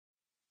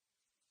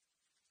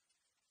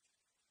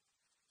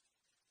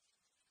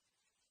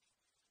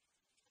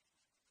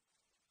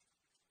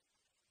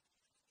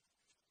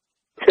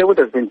Clairwood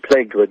has been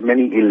plagued with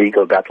many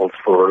illegal battles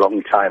for a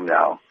long time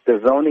now. The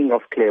zoning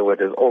of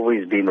Clairwood has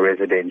always been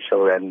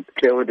residential, and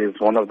Clairwood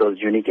is one of those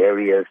unique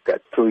areas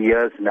that through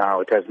years now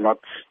it has not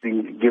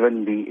been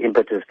given the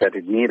impetus that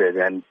it needed,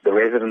 and the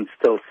residents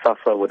still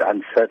suffer with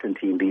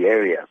uncertainty in the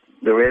area.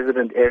 The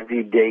resident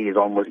every day is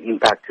almost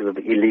impacted with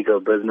illegal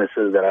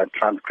businesses that are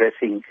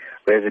transgressing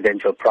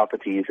residential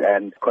properties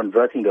and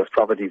converting those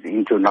properties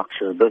into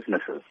noxious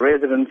businesses.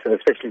 Residents, and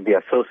especially the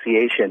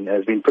association,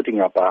 has been putting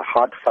up a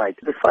hard fight.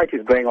 The fight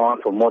is going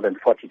on for more than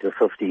 40 to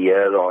 50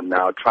 years on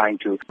now, trying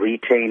to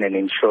retain and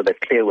ensure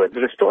that Clairwood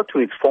is restored to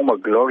its former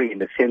glory in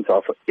the sense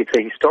of it's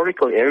a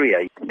historical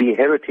area. The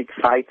heritage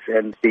sites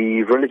and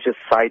the religious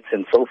sites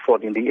and so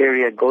forth in the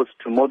area goes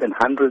to more than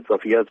hundreds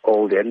of years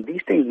old, and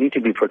these things need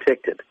to be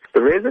protected.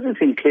 The residents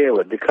in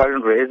Clairwood, the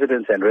current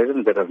residents and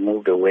residents that have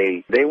moved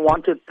away, they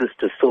wanted this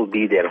to still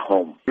be their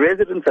home.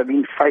 Residents have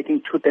been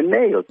fighting tooth and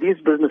nail. These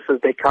businesses,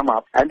 they come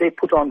up and they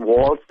put on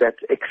walls that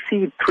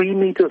exceed 3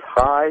 meters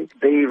high.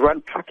 They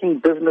run trucking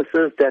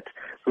businesses that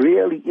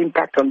really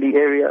impact on the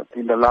area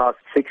in the last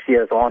 6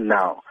 years on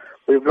now.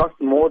 We've lost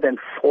more than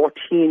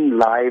 14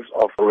 lives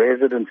of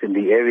residents in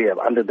the area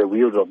under the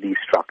wheels of these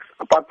trucks.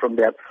 Apart from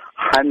that,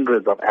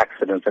 hundreds of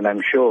accidents, and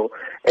I'm sure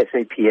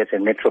SABC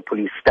and Metro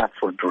Police stats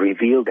would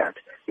reveal that.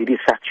 It is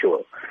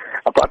factual.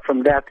 Apart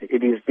from that,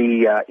 it is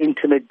the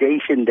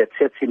intimidation that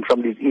sets in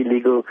from these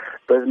illegal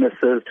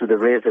businesses to the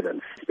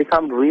residents. It's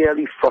become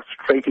really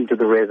frustrating to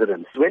the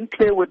residents. When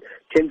Clairwood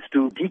tends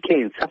to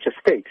decay in such a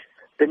state,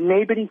 the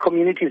neighboring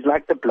communities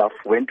like the Bluff,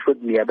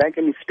 Wentworth, Merebank,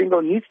 and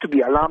Spingo needs to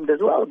be alarmed as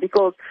well,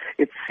 because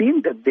it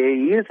seems that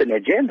there is an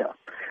agenda.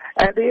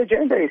 And the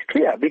agenda is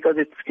clear, because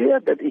it's clear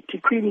that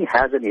Ekurhuleni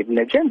has an hidden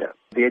agenda.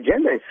 The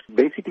agenda is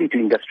basically to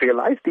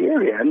industrialize the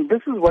area, and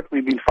this is what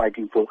we've been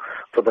fighting for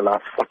the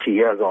last 40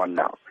 years on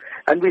now.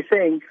 And we're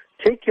saying,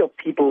 take your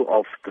people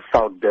of the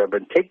South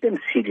Durban, take them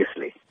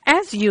seriously.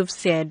 As you've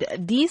said,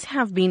 these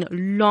have been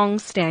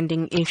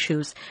long-standing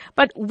issues.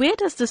 But where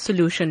does the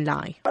solution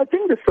lie? I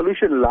think the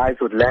solution lies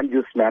with land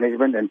use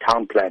management and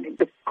town planning.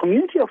 The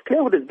community of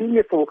Clairwood has been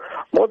here for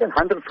more than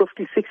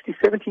 150, 60,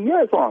 70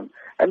 years on.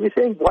 And we're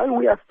saying, while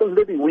we are still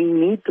living, we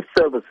need the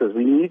services,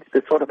 we need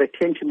the sort of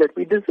attention that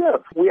we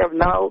deserve. We have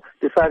now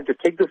decided to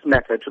take this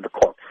matter to the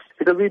courts,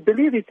 because we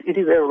believe it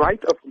is a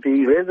right of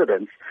the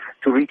residents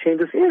to retain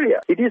this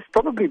area. It is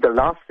probably the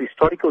last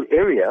historical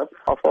area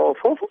of our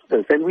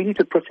forefathers, and we need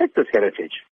to protect this heritage.